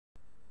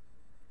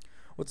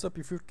What's up,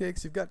 you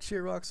fruitcakes? You've got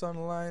Cheerrocks on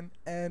the line,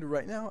 and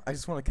right now I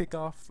just want to kick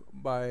off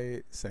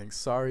by saying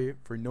sorry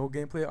for no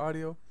gameplay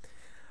audio.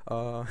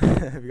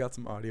 We got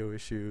some audio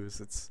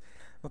issues. It's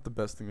not the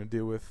best thing to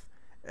deal with.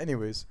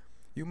 Anyways,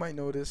 you might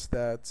notice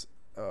that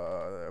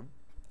the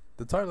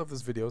title of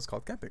this video is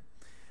called Camping.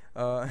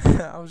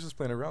 I was just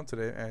playing around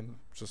today and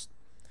just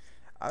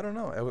I don't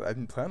know. I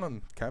didn't plan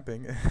on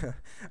camping.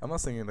 I'm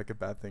not saying it like a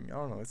bad thing. I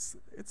don't know. It's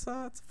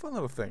a fun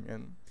little thing,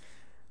 and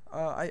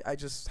I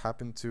just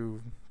happened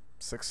to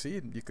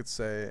succeed, you could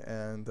say,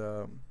 and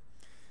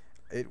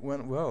it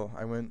went well.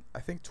 I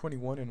think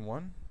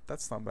 21-1.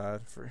 That's not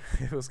bad for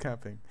it was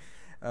camping.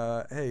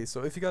 Hey,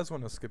 so if you guys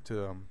want to skip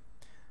to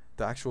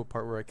the actual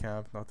part where I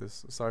camp, not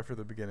this. Sorry for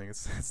the beginning.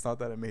 It's not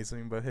that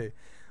amazing, but hey,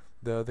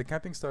 the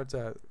camping starts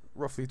at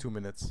roughly 2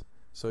 minutes,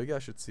 so you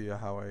guys should see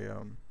how I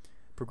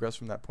progress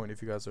from that point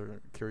if you guys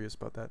are curious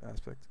about that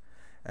aspect.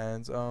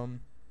 And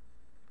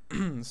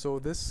so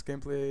this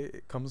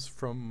gameplay comes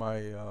from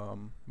my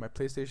my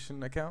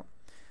PlayStation account,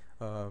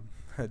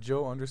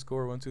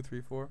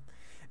 Joe_1234.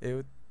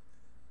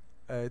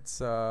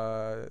 It's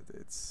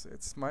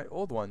my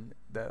old one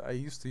that I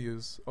used to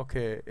use.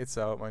 Okay, it's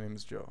out. My name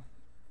is Joe.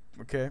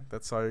 Okay,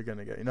 that's all you're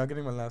gonna get. You're not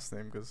getting my last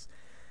name because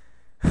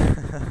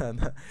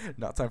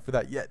not time for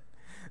that yet.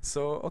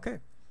 So okay,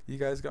 you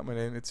guys got my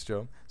name. It's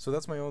Joe. So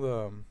that's my old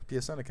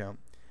PSN account,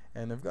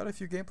 and I've got a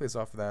few gameplays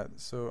off of that.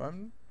 So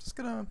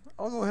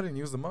I'll go ahead and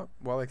use them up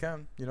while I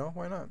can. You know,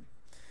 why not?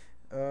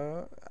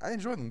 I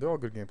enjoy them. They're all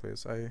good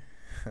gameplays.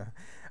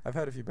 I've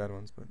had a few bad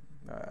ones, but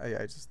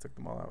I just took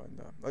them all out. And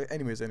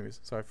anyways,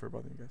 sorry for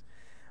bothering you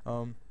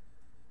guys.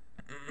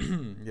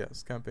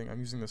 Yes, camping. I'm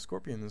using the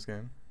Scorpion in this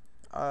game.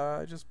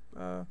 I just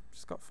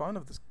got fond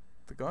of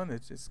the gun.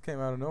 It just came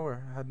out of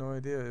nowhere. I had no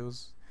idea it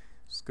was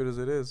as good as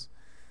it is.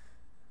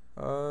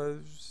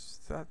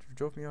 That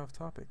drove me off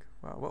topic.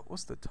 Wow, what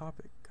was the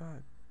topic?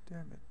 God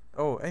damn it.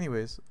 Oh,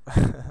 anyways,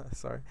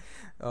 sorry.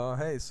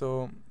 Hey,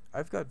 so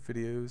I've got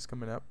videos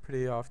coming up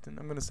pretty often.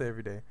 I'm gonna say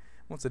every day,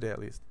 once a day at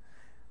least.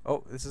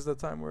 Oh, this is the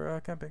time we're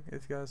camping.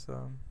 If you guys,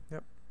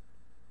 yep.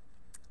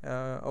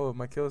 Oh,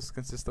 my kills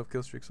consist of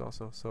kill streaks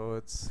also, so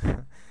it's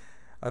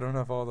I don't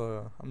have all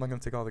the. I'm not gonna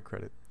take all the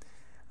credit.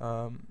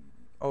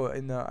 Oh,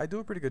 and I do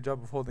a pretty good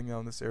job of holding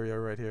down this area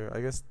right here.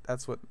 I guess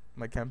that's what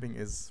my camping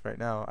is right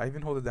now. I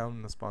even hold it down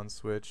in the spawn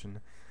switch,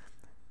 and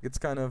it's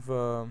kind of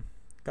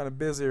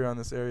busy around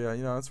this area.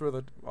 You know, that's where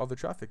all the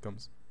traffic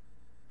comes.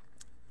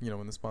 You know,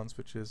 when the spawn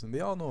switch is, and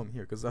they all know I'm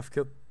here because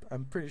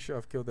I'm pretty sure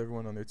I've killed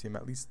everyone on their team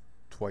at least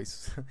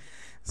twice.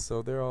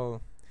 So they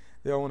all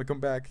want to come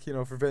back, you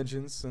know, for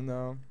vengeance,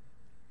 and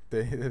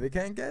they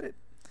can't get it.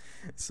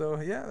 So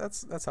yeah,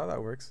 that's how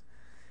that works.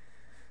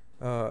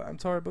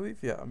 MTAR, I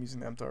believe. Yeah, I'm using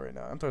the MTAR right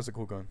now. MTAR is a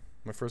cool gun.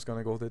 My first gun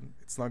I golded.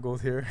 It's not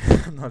gold here.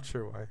 I'm not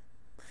sure why.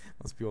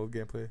 Must be old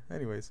gameplay.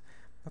 Anyways,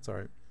 that's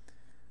alright.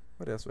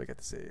 What else do I get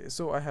to say?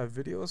 So I have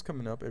videos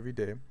coming up every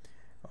day.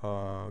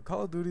 Call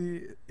of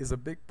Duty is a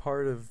big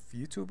part of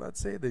YouTube, I'd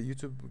say, the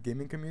YouTube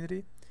gaming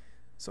community.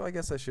 So I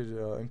guess I should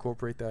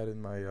incorporate that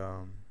in my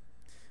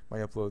my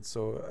uploads.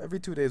 So every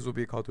 2 days will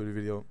be a Call of Duty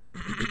video.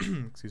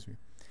 Excuse me.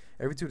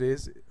 Every 2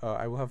 days,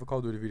 I will have a Call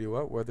of Duty video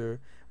out, whether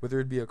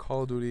it be a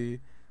Call of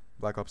Duty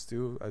Black Ops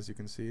 2, as you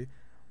can see,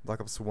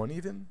 Black Ops 1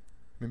 even,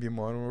 maybe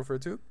Modern Warfare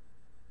 2,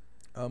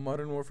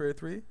 Modern Warfare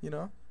 3, you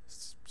know,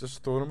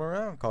 just throw them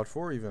around. COD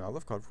 4 even, I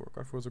love COD 4.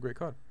 COD 4 is a great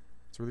COD.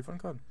 It's a really fun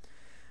COD.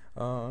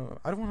 I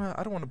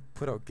don't wanna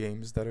put out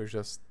games that are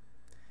just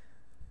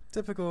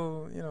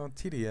typical, you know,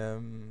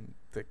 TDM,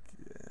 the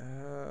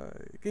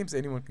games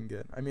anyone can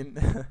get. I mean,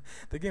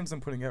 the games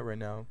I'm putting out right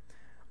now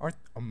aren't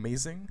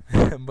amazing,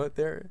 but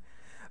they're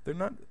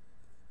not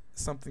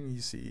something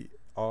you see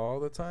all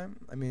the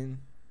time. I mean,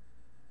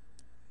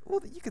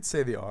 well, you could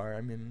say they are.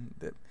 I mean,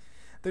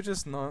 they're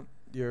just not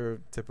your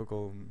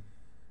typical.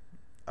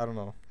 I don't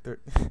know. They're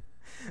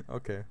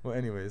okay. Well,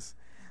 anyways,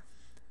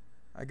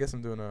 I guess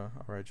I'm doing a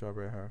alright job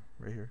right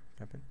here,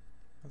 camping.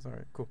 That's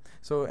alright. Cool.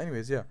 So,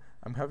 anyways, yeah,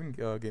 I'm having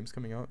games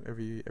coming out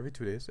every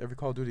 2 days. Every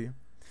Call of Duty.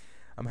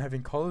 I'm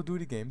having Call of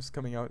Duty games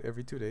coming out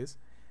every 2 days,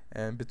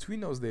 and between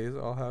those days,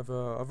 I'll have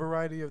a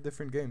variety of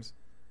different games.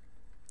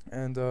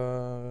 And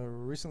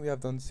recently,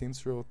 I've done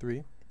Saints Row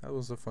 3. That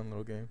was a fun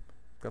little game.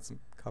 Got some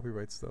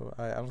copyrights though.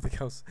 I don't think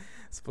I was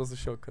supposed to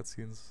show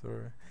cutscenes,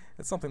 or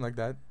it's something like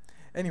that.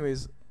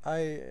 Anyways,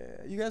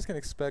 you guys can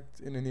expect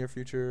in the near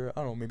future, I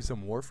don't know, maybe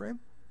some Warframe.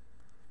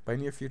 By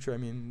near future, I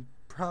mean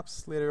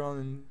perhaps later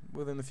on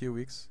within a few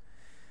weeks.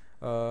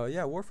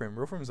 Yeah, Warframe.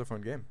 Warframe is a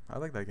fun game. I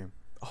like that game.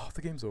 Oh,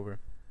 the game's over.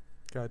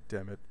 God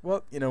damn it.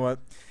 Well, you know what?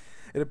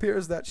 It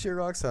appears that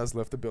Sheerox has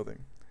left the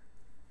building,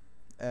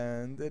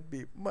 and it'd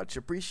be much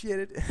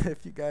appreciated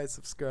if you guys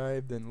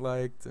subscribed and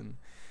liked, and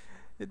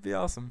it'd be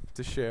awesome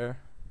to share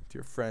to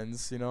your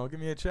friends. You know, give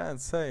me a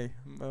chance. Hey,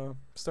 I'm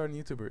starting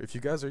a YouTuber. If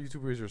you guys are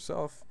YouTubers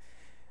yourself,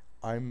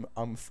 I'm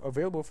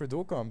available for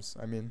dual comms.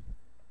 I mean,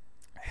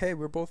 hey,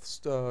 we're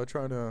both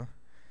trying to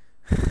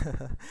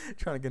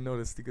trying to get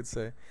noticed, you could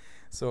say.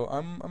 So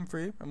I'm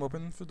free. I'm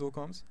open for dual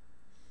comms.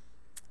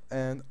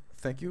 And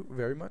thank you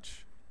very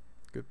much.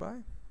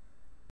 Goodbye.